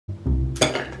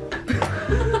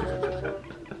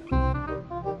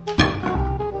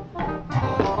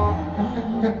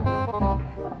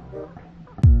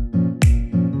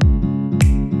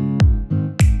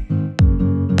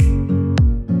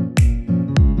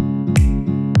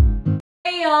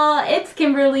y'all, it's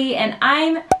Kimberly and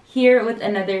I'm here with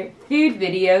another food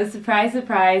video. Surprise,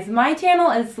 surprise. My channel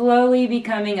is slowly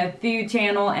becoming a food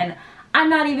channel and I'm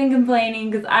not even complaining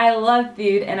because I love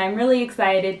food and I'm really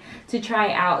excited to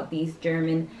try out these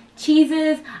German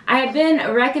cheeses. I have been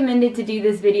recommended to do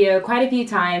this video quite a few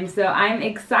times, so I'm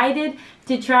excited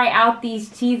to try out these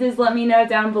cheeses. Let me know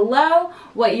down below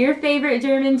what your favorite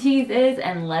German cheese is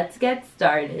and let's get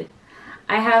started.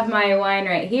 I have my wine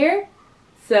right here.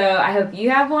 So I hope you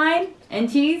have wine and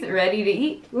cheese ready to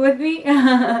eat with me.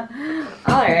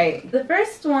 Alright, the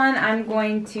first one I'm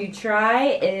going to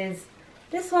try is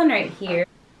this one right here.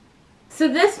 So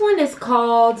this one is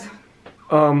called...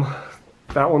 that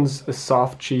one's a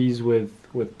soft cheese with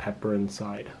pepper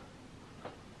inside.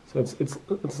 So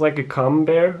it's like a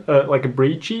camembert, like a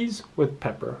brie cheese with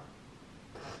pepper.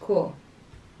 Cool.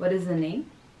 What is the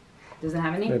name? Does it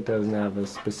have a name? It doesn't have a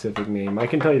specific name. I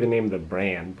can tell you the name of the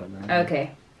brand, but...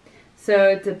 Okay. So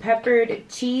it's a peppered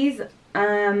cheese.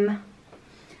 I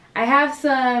have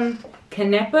some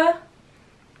Knäcke.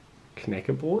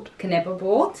 Knäckebrot?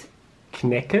 Knäckebrot.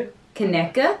 Knäcke?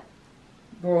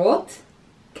 Knäckebrot.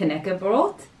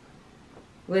 Knäckebrot.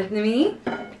 With me.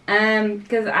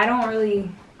 Because I don't really...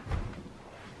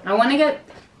 I want to get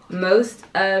most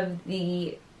of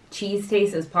the cheese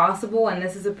taste as possible, and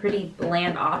this is a pretty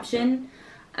bland option.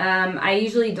 I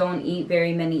usually don't eat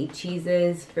very many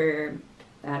cheeses for,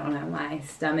 I don't know, my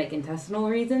stomach intestinal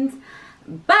reasons,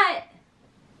 but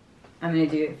I'm gonna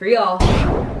do it for y'all.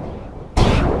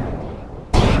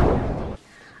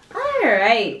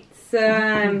 Alright, so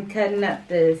I'm cutting up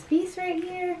this piece right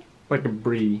here. Like a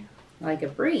brie. Like a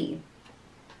brie.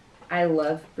 I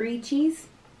love brie cheese.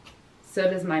 So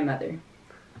does my mother.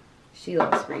 She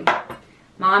loves brie.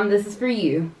 Mom, this is for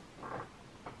you.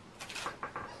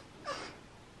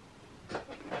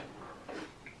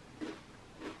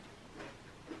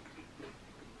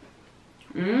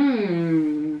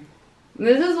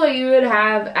 This is what you would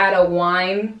have at a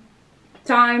wine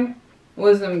time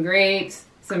with some grapes,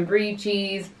 some brie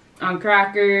cheese, on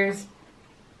crackers,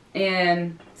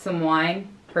 and some wine.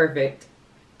 Perfect.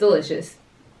 Delicious.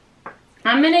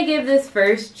 I'm gonna give this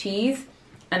first cheese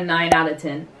a 9 out of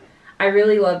 10. I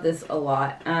really love this a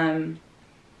lot.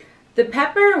 The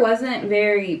pepper wasn't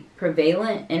very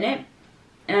prevalent in it,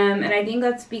 and I think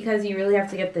that's because you really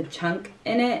have to get the chunk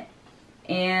in it,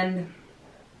 and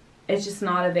it's just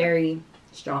not a very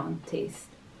strong taste.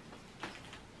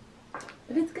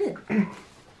 But it's good.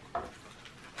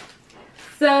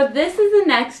 So this is the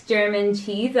next German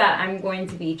cheese that I'm going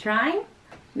to be trying.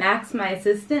 Max, my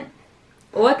assistant.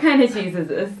 What kind of cheese is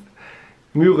this?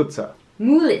 Müritzer.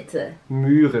 Müritzer.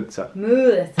 Müritzer.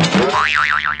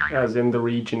 Müritzer. As in the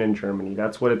region in Germany.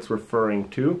 That's what it's referring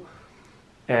to.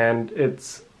 And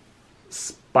it's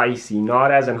spicy. Not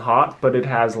as in hot, but it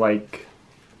has like...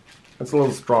 It's a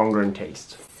little stronger in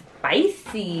taste.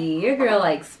 Spicy. Your girl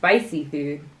likes spicy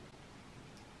food.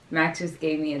 Max just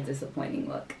gave me a disappointing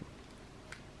look.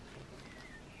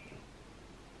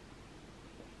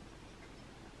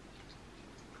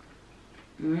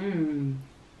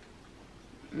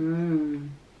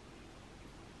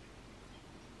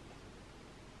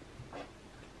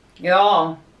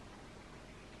 Y'all,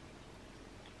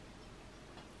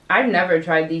 I've never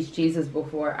tried these cheeses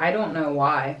before. I don't know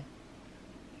why.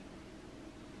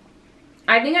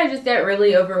 I think I just get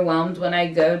really overwhelmed when I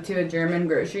go to a German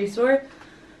grocery store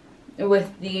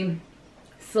with the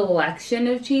selection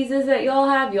of cheeses that y'all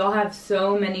have. Y'all have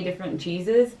so many different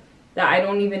cheeses that I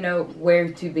don't even know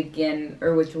where to begin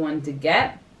or which one to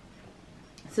get.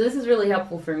 So this is really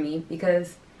helpful for me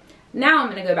because now I'm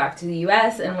going to go back to the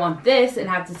US and want this and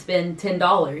have to spend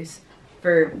 $10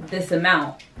 for this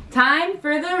amount. Time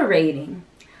for the rating.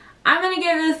 I'm going to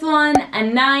give this one a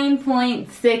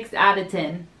 9.6 out of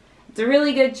 10. It's a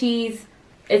really good cheese.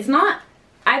 It's not,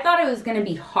 I thought it was going to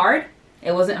be hard.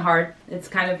 It wasn't hard. It's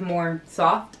kind of more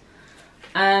soft.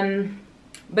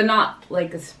 But not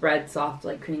like a spread soft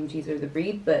like cream cheese or the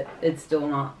brie, but it's still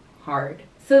not hard.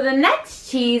 So the next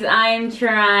cheese I'm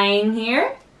trying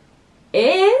here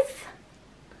is...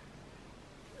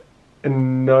 a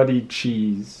nutty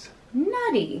cheese.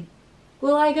 Nutty.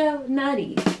 Will I go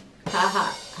nutty? Ha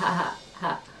ha ha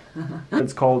ha ha.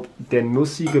 It's called Der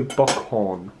nussige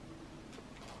Bockhorn.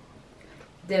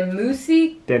 Der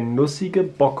nussige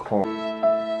Bockhorn.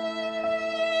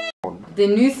 Der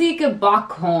nussige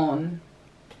Bockhorn.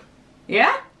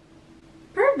 Yeah?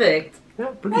 Perfect.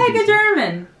 Yeah, pretty like decent. a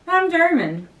German. I'm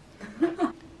German.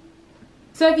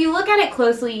 So if you look at it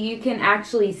closely, you can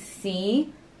actually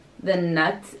see the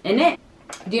nuts in it.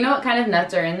 Do you know what kind of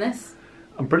nuts are in this?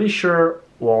 I'm pretty sure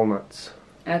walnuts.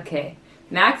 Okay.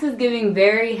 Max is giving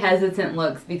very hesitant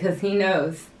looks because he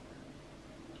knows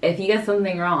if he gets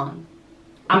something wrong,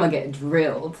 I'm gonna get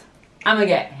drilled. I'm gonna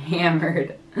get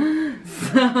hammered.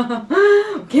 So,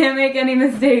 can't make any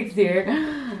mistakes here.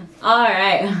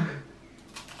 Alright.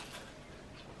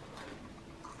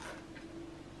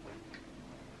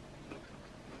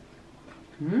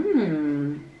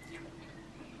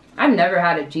 I've never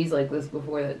had a cheese like this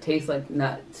before that tastes like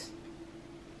nuts.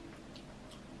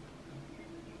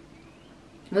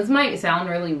 This might sound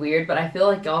really weird, but I feel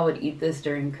like y'all would eat this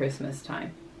during Christmas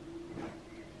time.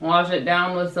 Wash it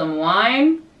down with some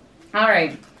wine.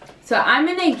 Alright, so I'm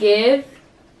gonna give,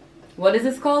 what is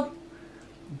this called?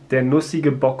 Der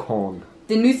nussige Bockhorn.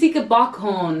 Der nussige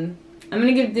Bockhorn. I'm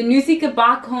gonna give the nussige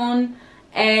Bockhorn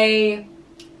a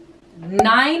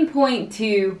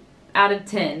 9.2 out of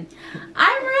 10.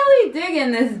 I'm really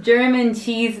digging this German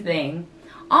cheese thing.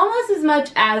 Almost as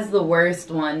much as the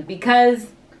worst one because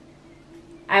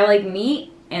I like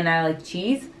meat and I like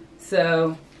cheese.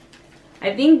 So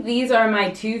I think these are my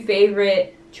two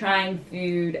favorite trying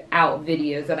food out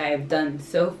videos that I have done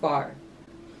so far.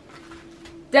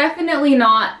 Definitely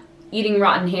not eating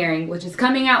rotten herring, which is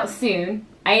coming out soon.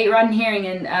 I ate rotten herring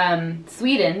in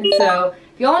Sweden, so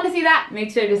if y'all want to see that,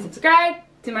 make sure to subscribe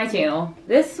to my channel.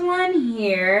 This one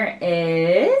here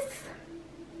is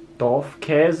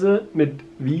Dorfkäse mit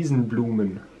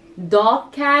Wiesenblumen.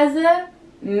 Dorfkäse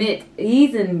mit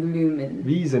Wiesenblumen.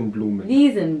 Wiesenblumen.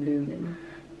 Wiesenblumen.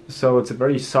 So it's a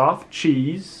very soft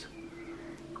cheese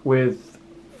with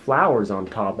flowers on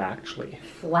top, actually.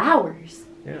 Flowers?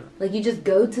 Yeah. Like you just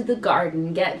go to the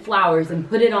garden, get flowers, and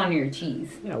put it on your cheese.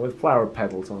 Yeah, with flower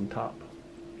petals on top.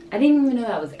 I didn't even know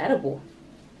that was edible.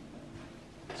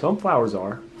 Some flowers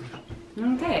are.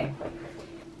 Okay.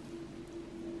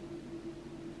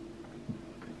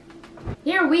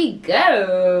 Here we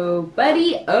go,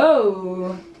 buddy.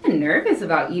 Oh, I'm nervous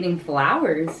about eating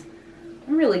flowers.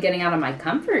 I'm really getting out of my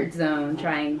comfort zone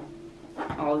trying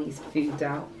all these foods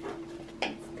out.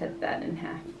 Let's cut that in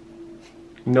half.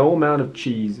 No amount of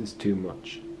cheese is too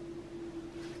much.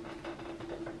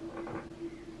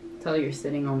 Until you're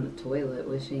sitting on the toilet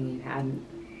wishing you hadn't.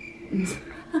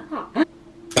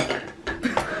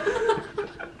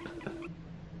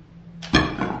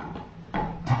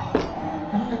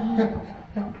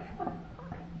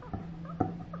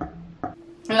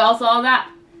 Y'all saw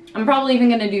that? I'm probably even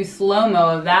gonna do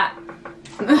slow-mo of that.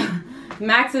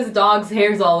 Max's dog's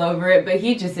hair's all over it, but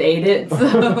he just ate it,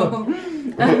 so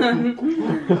I'm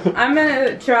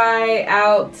gonna try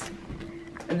out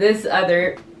this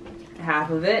other half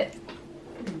of it.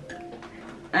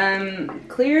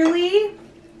 Clearly,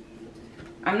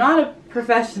 I'm not a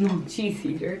professional cheese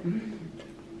eater.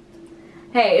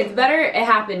 Hey, it's better it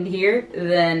happened here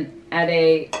than at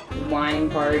a wine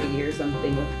party or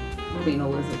something with Queen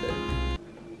Elizabeth.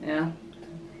 Yeah.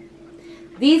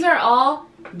 These are all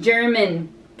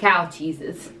German cow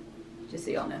cheeses, just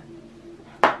so y'all know.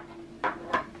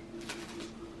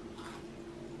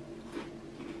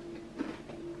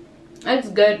 It's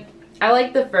good. I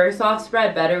like the first soft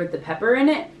spread better with the pepper in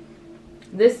it.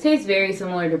 This tastes very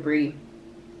similar to brie.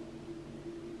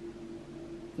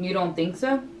 You don't think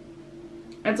so?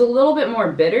 It's a little bit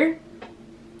more bitter.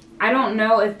 I don't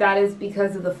know if that is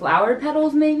because of the flower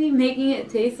petals maybe making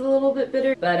it taste a little bit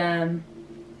bitter. But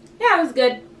yeah, it was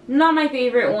good. Not my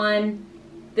favorite one.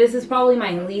 This is probably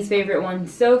my least favorite one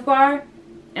so far.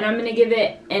 And I'm going to give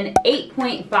it an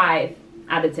 8.5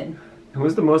 out of 10. It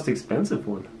was the most expensive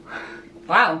one.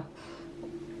 Wow.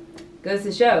 Goes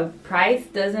to show, price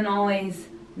doesn't always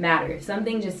matter. If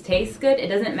something just tastes good, it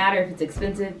doesn't matter if it's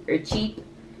expensive or cheap.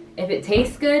 If it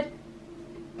tastes good,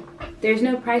 there's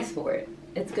no price for it.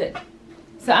 It's good.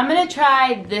 So I'm going to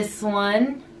try this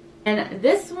one. And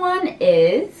this one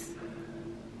is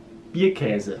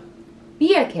Bierkäse.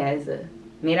 Bierkäse.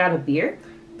 Made out of beer?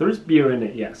 There's beer in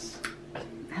it, yes.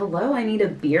 Hello, I need a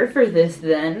beer for this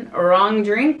then. Wrong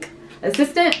drink.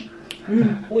 Assistant?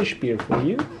 Polish beer for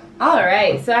you.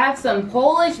 Alright, so I have some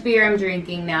Polish beer I'm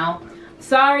drinking now.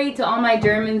 Sorry to all my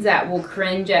Germans that will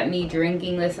cringe at me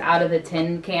drinking this out of a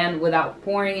tin can without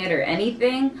pouring it or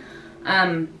anything.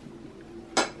 I'm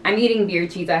eating beer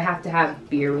cheese. I have to have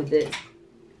beer with it.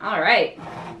 Alright.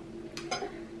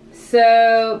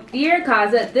 So,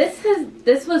 Bierkäse,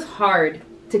 this was hard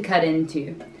to cut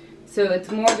into. So it's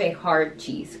more of a hard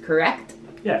cheese, correct?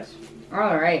 Yes.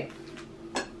 Alright.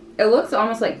 It looks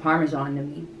almost like Parmesan to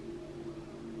me.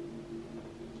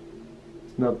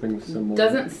 It's nothing similar.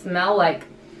 Doesn't smell like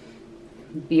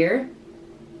beer.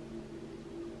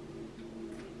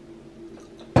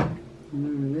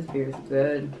 This beer is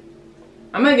good.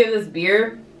 I'm gonna give this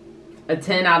beer a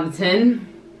 10 out of 10.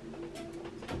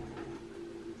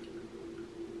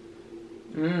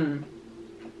 Mmm.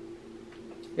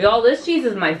 Y'all, this cheese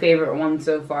is my favorite one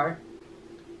so far.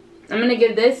 I'm gonna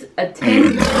give this a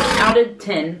 10 out of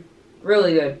 10.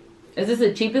 Really good. Is this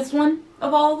the cheapest one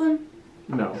of all of them?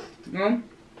 No. No?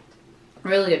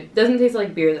 Really good. Doesn't taste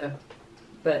like beer though.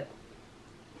 But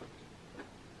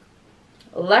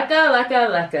Lecca, lecca,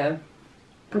 lecca.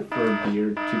 Prefer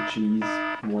beer to cheese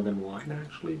more than wine,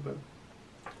 actually, but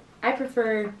I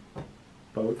prefer,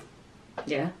 both.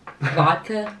 yeah,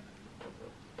 vodka,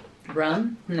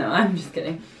 rum. No, I'm just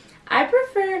kidding. I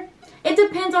prefer, it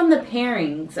depends on the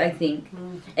pairings, I think.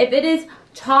 If it is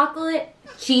chocolate,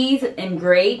 cheese, and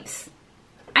grapes,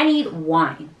 I need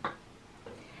wine.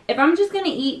 If I'm just gonna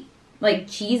eat like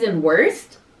cheese and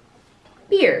wurst,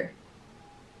 beer.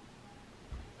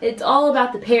 It's all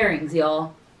about the pairings,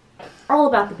 y'all. All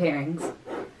about the pairings.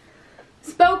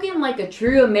 Spoken like a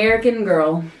true American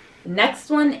girl. Next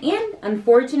one, and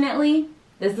unfortunately,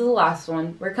 this is the last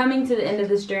one. We're coming to the end of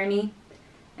this journey.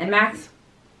 And Max,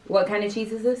 what kind of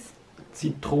cheese is this?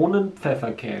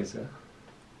 Zitronen-Pfefferkäse.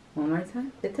 One more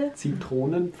time, bitte.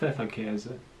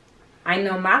 Zitronen-Pfefferkäse. I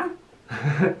know mal.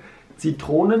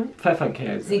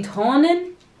 Zitronen-Pfefferkäse.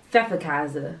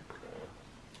 Zitronen-Pfefferkäse.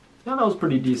 Yeah, that was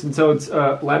pretty decent. So it's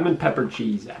lemon pepper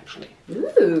cheese, actually.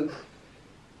 Ooh.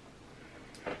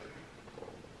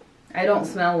 I don't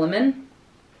smell lemon.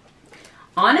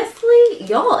 Honestly,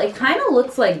 y'all, it kind of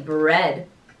looks like bread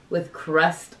with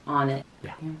crust on it.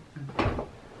 Yeah.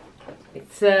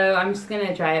 So I'm just going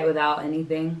to try it without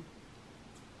anything.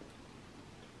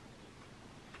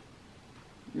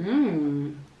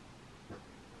 Mmm.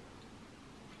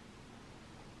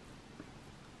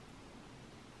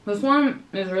 This one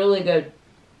is really good.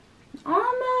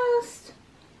 Almost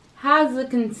has the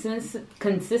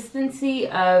consistency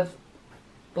of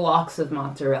blocks of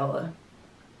mozzarella.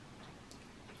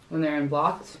 When they're in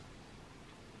blocks.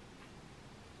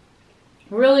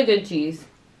 Really good cheese.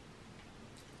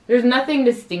 There's nothing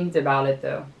distinct about it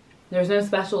though. There's no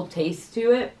special taste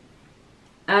to it.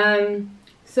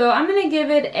 So I'm gonna give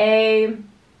it an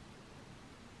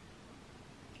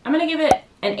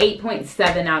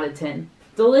 8.7 out of 10.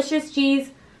 Delicious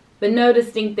cheese, but no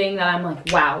distinct thing that I'm like,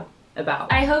 wow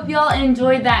about. I hope y'all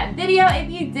enjoyed that video.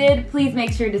 If you did, please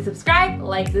make sure to subscribe,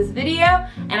 like this video,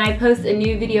 and I post a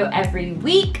new video every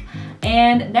week.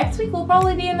 And next week will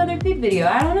probably be another food video.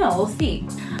 I don't know, we'll see.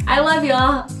 I love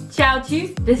y'all. Ciao,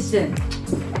 tschüss, bis dann.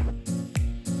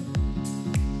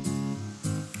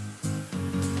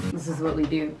 This is what we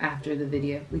do after the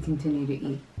video. We continue to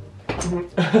eat.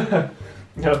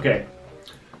 Okay.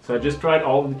 So I just tried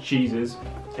all of the cheeses,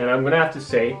 and I'm gonna have to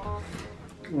say,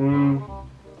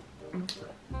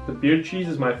 the beer cheese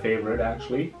is my favorite,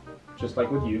 actually, just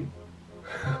like with you.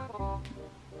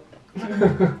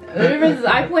 The difference is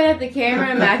I point at the camera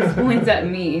and Max points at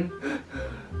me.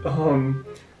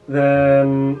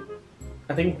 Then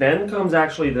I think then comes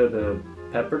actually the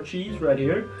pepper cheese right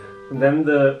here, and then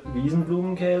the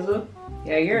Wiesenblumenkäse.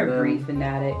 Yeah, you're a brie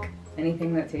fanatic.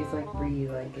 Anything that tastes like brie, you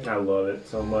like it. I love it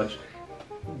so much.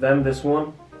 Then this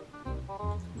one,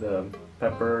 the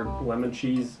pepper lemon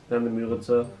cheese, then the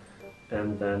Müritze,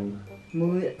 and then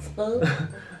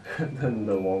then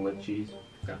the walnut cheese.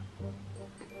 Yeah.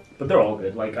 But they're all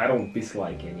good. Like, I don't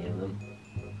dislike any of them.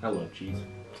 I love cheese.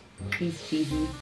 He's cheesy.